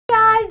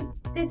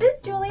this is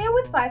Julia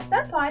with 5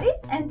 Star Potties,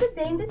 and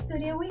today in the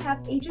studio we have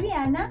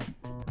Adriana.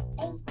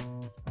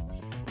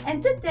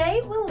 And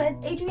today we'll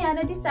let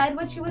Adriana decide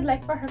what she would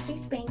like for her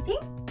face painting.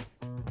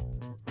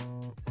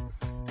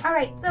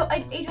 Alright, so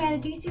Adriana,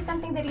 do you see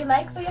something that you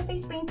like for your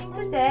face painting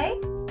today?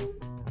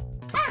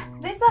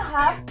 These are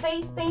half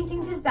face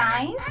painting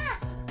designs.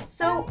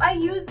 So I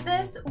use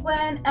this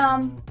when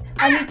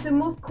I need to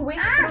move quick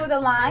through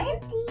the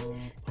line.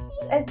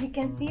 As you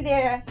can see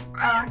there,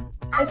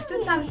 it's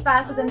 2 times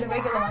faster than the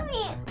regular one.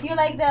 You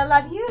like the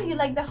love you? You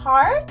like the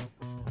heart?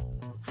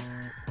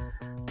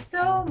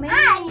 So maybe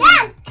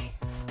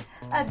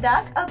a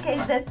duck. Okay,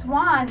 the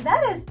swan.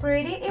 That is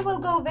pretty. It will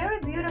go very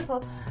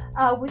beautiful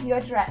with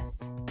your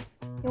dress.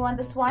 You want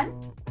the swan?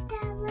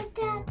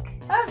 Duck.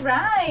 All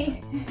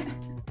right.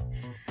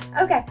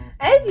 Okay,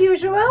 as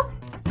usual,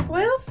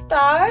 we'll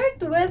start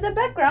with the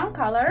background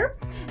color.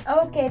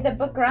 Okay, the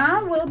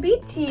background will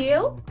be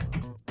teal.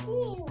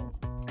 Teal.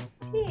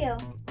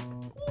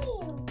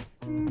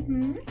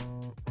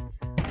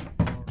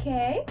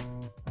 Okay.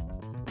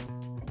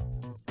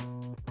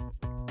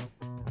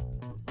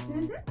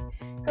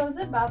 Goes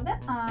above the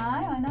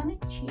eye and on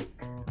the cheek.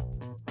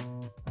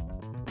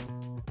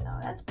 So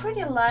that's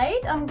pretty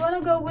light. I'm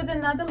gonna go with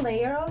another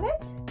layer of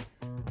it.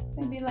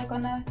 Maybe like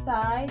on the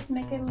sides,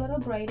 make it a little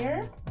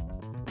brighter.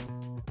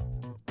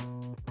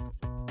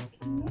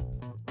 Okay.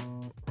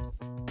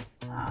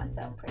 Oh,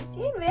 so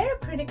pretty. Very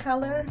pretty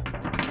color.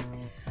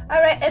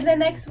 Alright, and the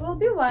next will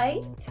be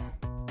white.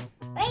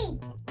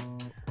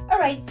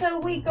 Alright, so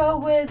we go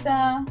with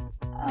a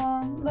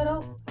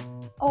little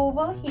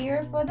oval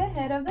here for the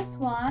head of the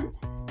swan.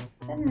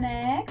 The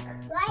neck.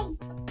 White.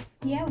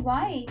 Yeah,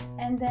 white.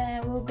 And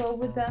then we'll go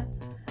with the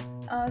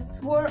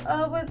swirl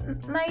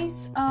with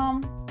nice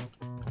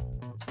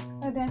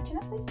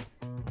please.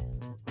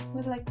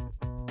 With like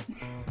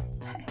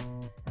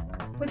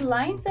with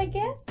lines, I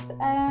guess.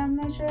 I'm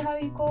not sure how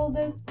you call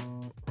this.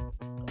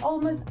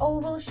 Almost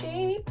oval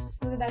shapes.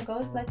 So that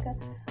goes like a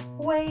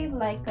wave,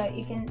 like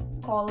you can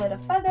call it a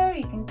feather,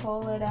 you can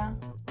call it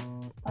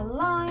a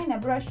line, a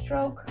brush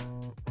stroke.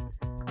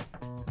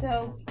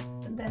 So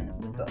then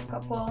we've got a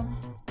couple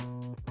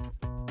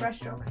brush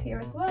strokes here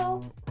as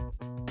well.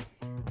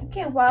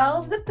 Okay,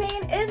 while the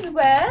paint is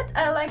wet,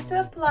 I like to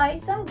apply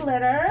some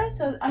glitter.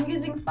 So I'm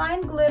using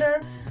fine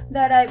glitter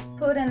that I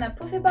put in a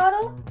poofy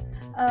bottle.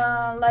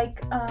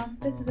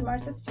 This is a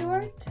Martha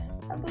Stewart,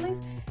 I believe.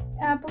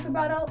 Poofy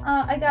bottle.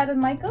 I got at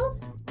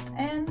Michael's,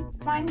 and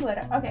fine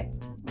glitter. Okay,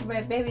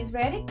 baby's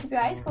ready. Keep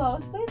your eyes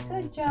closed, please.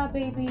 Good job,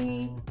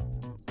 baby.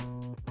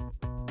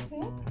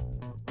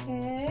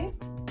 Okay.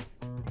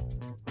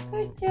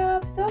 Good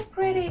job. So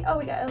pretty. Oh,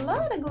 we got a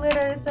lot of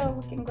glitter, so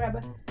we can grab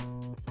a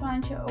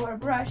sponge or a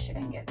brush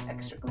and get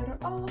extra glitter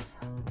off.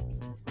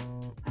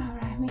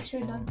 Alright, make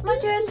sure you don't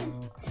smudge it.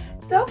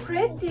 So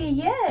pretty,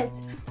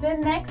 yes. The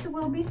next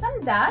will be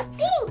some dots.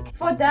 Pink.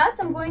 For dots,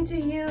 I'm going to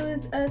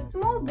use a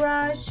small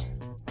brush,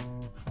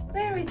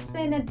 very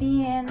thin at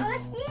the end.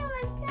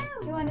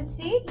 You want to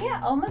see? Yeah,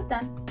 almost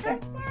done. Here.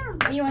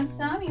 You want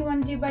some? You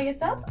want to do by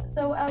yourself?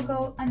 So I'll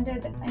go under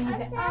the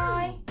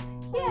eye.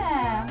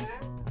 Yeah.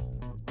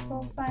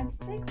 4, 5,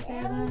 6,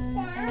 7,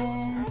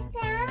 and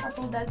a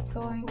couple dots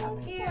going up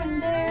here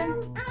and there.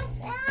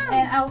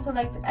 And I also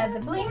like to add the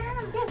blink.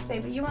 Yes,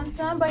 baby, you want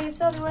some by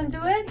yourself? You want to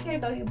do it? Here you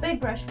go, your big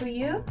brush for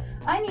you.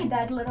 I need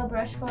that little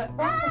brush for it.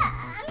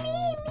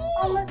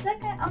 Almost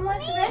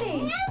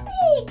ready.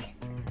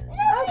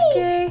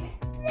 Okay,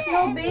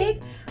 no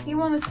big. You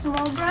want a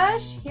small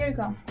brush? Here you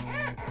go.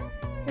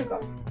 Here you go.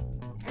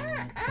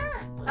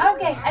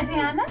 Okay,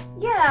 Adriana?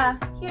 Yeah,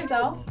 here you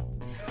go.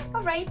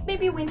 All right,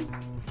 baby win.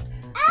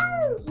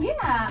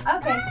 Yeah,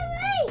 okay.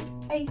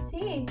 I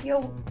see.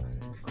 Your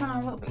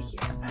crown will be here.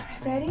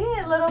 Alright, ready?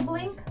 A little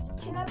blink.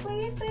 Chin up,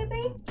 please,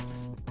 baby.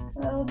 A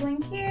little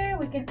blink here.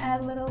 We can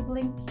add a little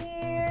blink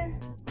here.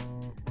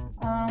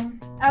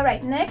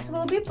 Alright, next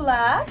will be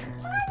black.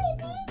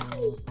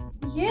 Baby.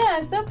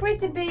 Yeah, so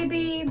pretty,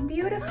 baby.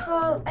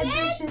 Beautiful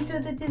addition to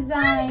the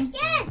design.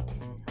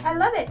 I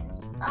love it.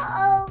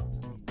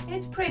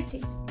 It's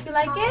pretty. You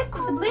like it?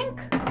 It's a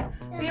blink?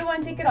 Or you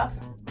want to take it off?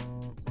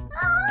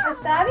 I'll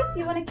stab it.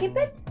 You want to keep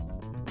it?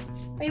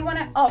 Or you want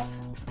it off?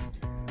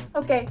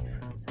 Okay.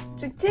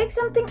 To take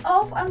something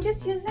off, I'm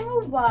just using a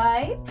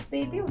wipe.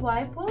 Baby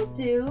wipe will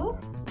do.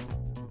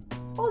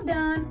 All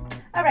done.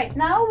 Alright,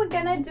 now we're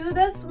gonna do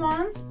the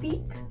swan's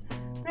beak.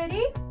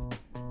 Ready?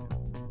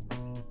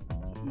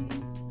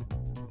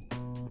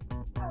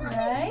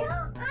 Alright.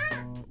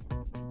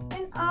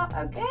 And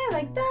okay,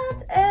 like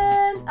that.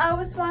 And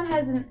our swan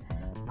has an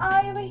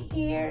eye over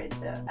here.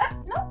 So,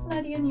 no,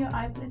 not even your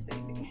eye, please,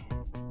 baby.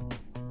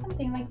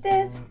 Something like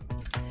this.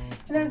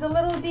 And there's a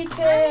little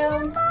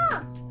detail.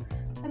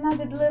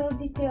 Another little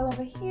detail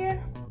over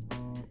here.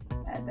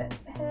 Add that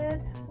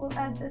head. We'll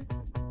add this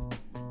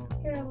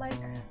here like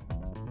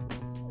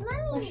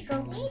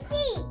strokes.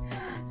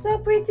 So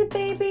pretty,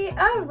 baby.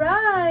 All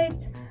right.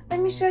 Let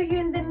me show you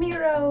in the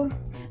mirror.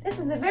 This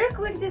is a very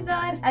quick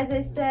design. As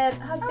I said,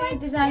 how big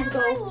designs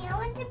go?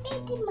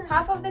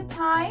 Half of the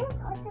time.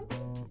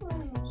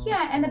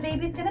 Yeah, and the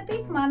baby's gonna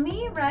pick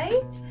mommy,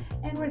 right?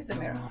 And where's the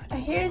mirror?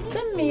 Here's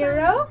the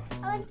mirror.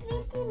 I want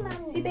pretty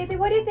mommy. See, baby,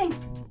 what do you think?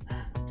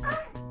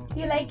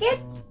 You like it?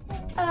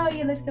 Oh,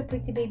 you look so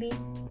pretty, baby.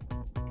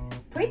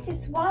 Pretty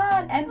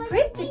swan and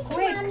pretty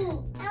quick.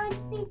 Mommy. I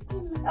want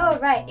pretty mommy.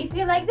 Alright, if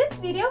you like this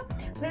video,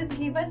 please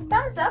give us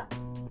thumbs up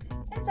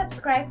and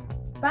subscribe.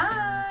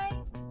 Bye!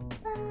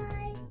 Bye.